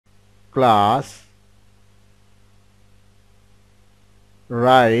class,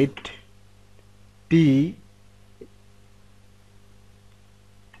 write T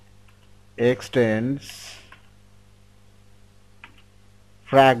extends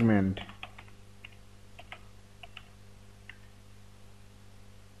fragment.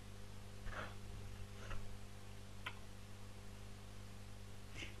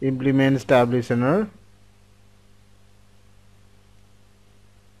 Implements TabListener.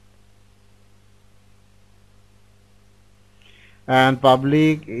 And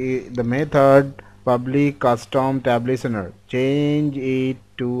public, the method public custom tab listener, change it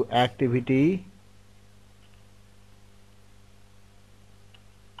to activity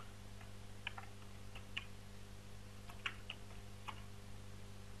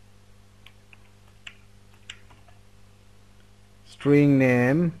string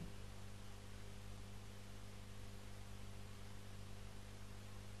name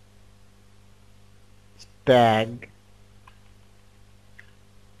tag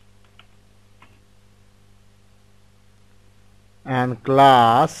and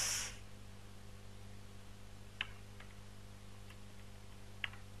class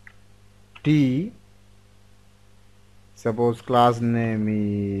T. Suppose class name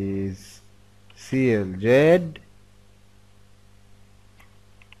is CLZ,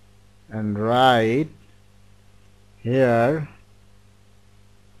 and write here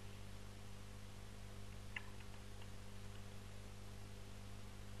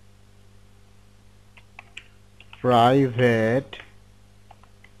private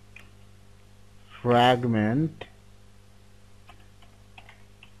fragment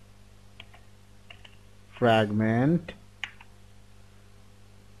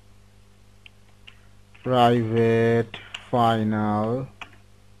private final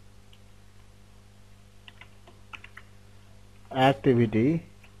activity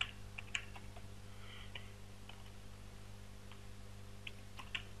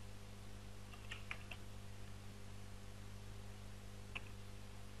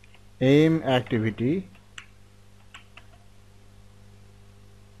aim activity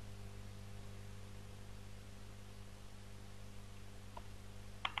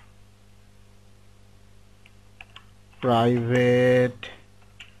private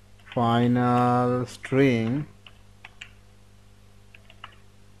final string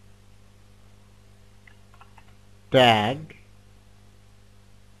tag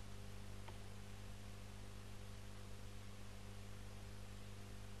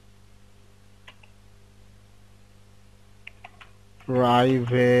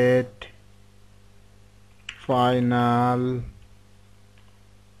private final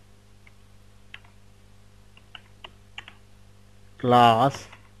class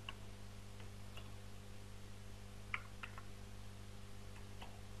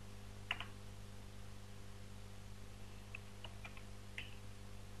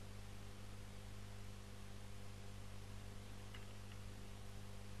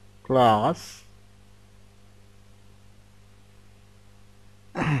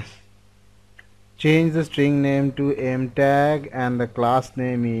change the string name to mTag and the class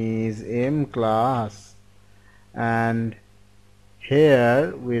name is mClass, and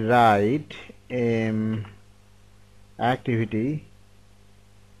here we write activity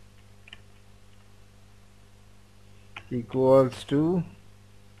equals to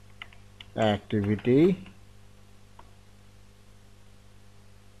activity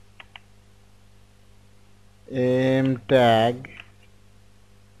mTag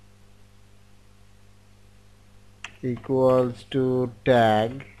equals to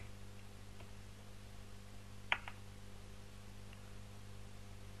tag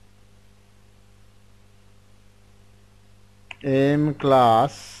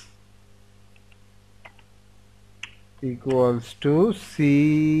mClass equals to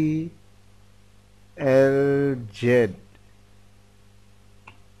CLZ.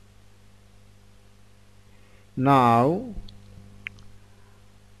 Now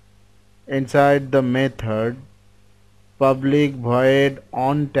inside the method public void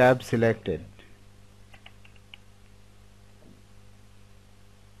on tab selected,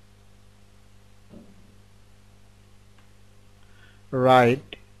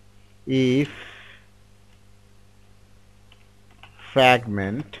 write if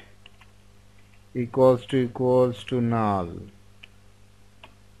fragment equals to null,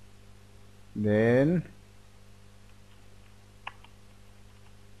 then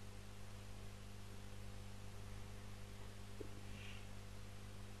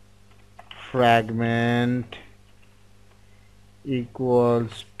fragment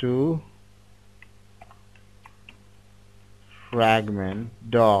equals to fragment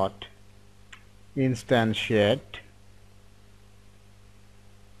dot instantiate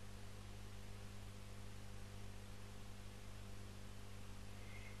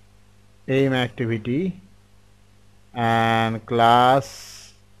aim activity and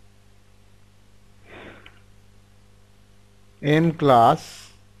class aim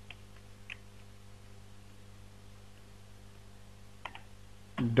class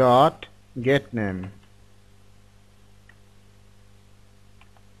dot get name.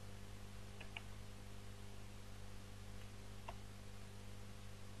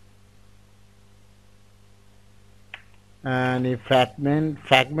 And a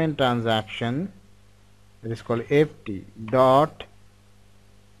fragment transaction, it is called ft dot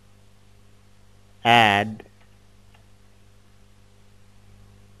add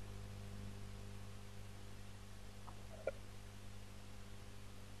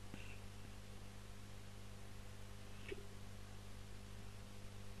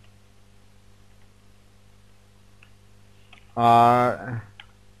r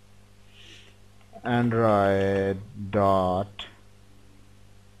android dot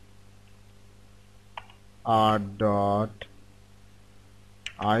r dot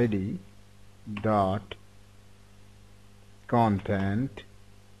id dot content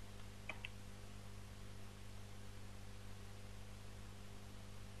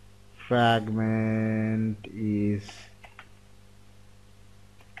fragment is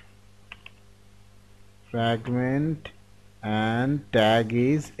fragment and tag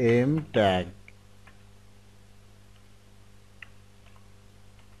is m tag.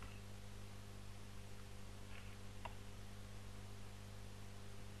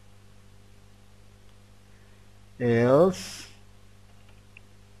 Else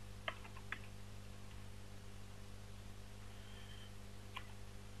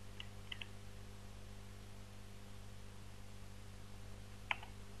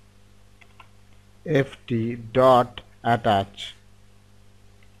ft dot attach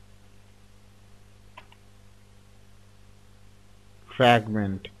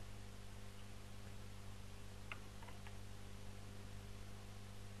fragment.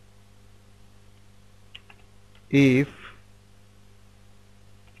 If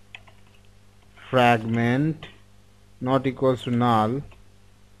fragment not equals to null,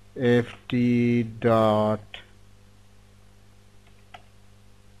 ft dot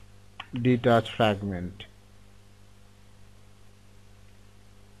detach fragment.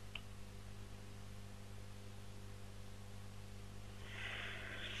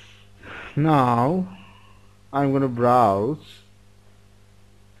 Now I'm going to browse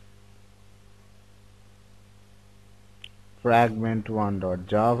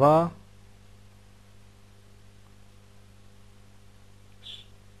fragment1.java.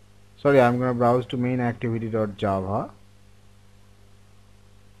 Sorry, I'm going to browse to main activity.java.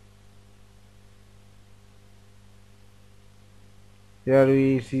 Here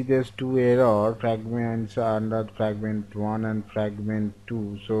we see there's two error, fragments under fragment1 and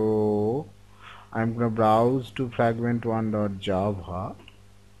fragment2. So I'm going to browse to fragment1.java.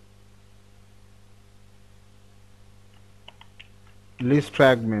 List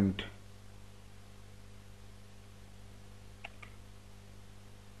fragment.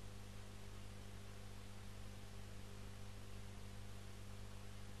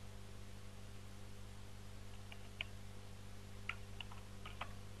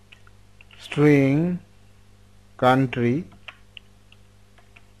 String country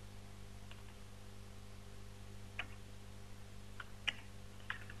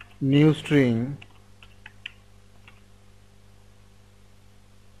new string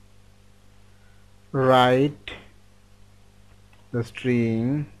write the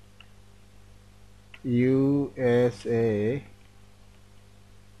string USA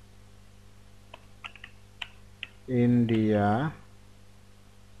India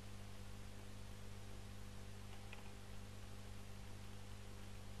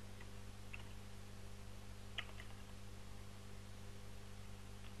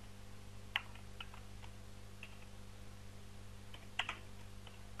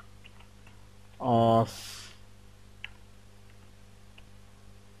OS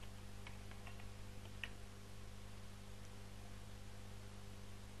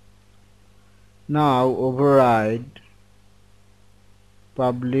now override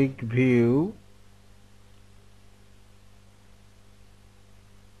public view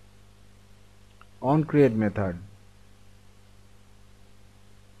on create method.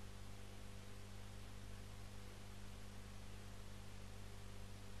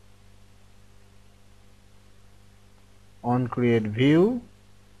 On create view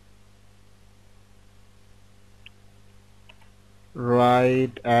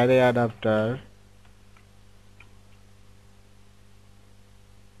write array adapter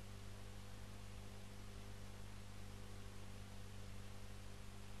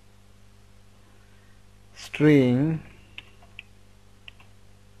string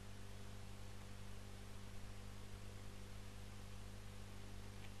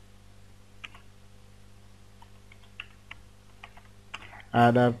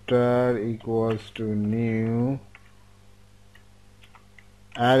adapter equals to new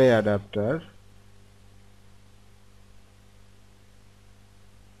array adapter.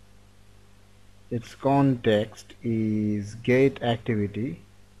 Its context is get activity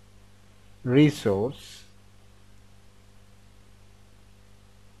resource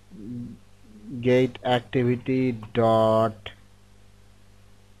get activity dot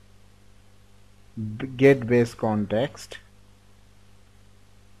get base context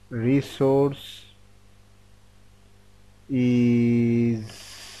resource is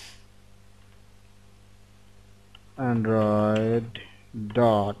Android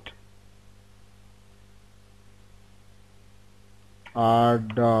dot r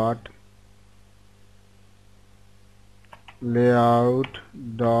dot layout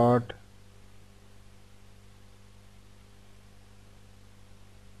dot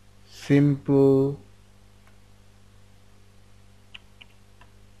simple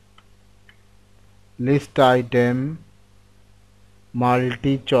list item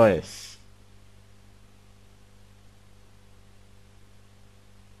multi choice.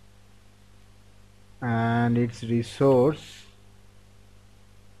 And its resource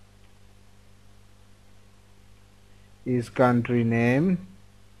is country name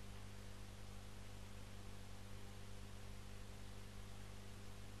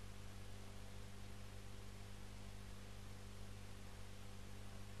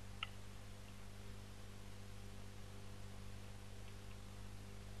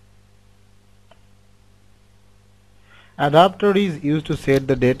adapter is used to set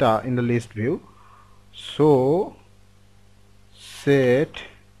the data in the list view. So set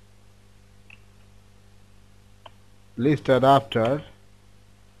list adapter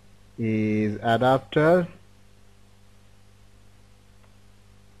is adapter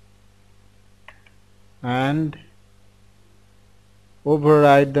and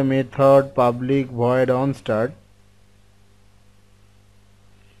override the method public void onStart.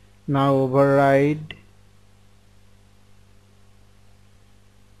 Now override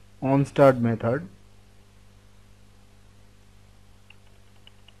onStart method.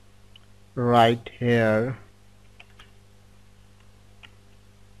 Right here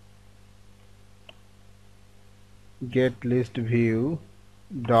get list view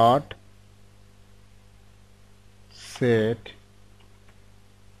dot set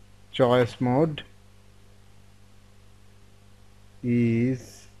choice mode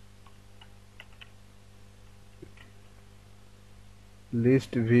is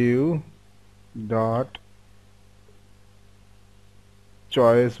list view dot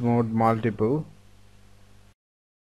choice mode multiple.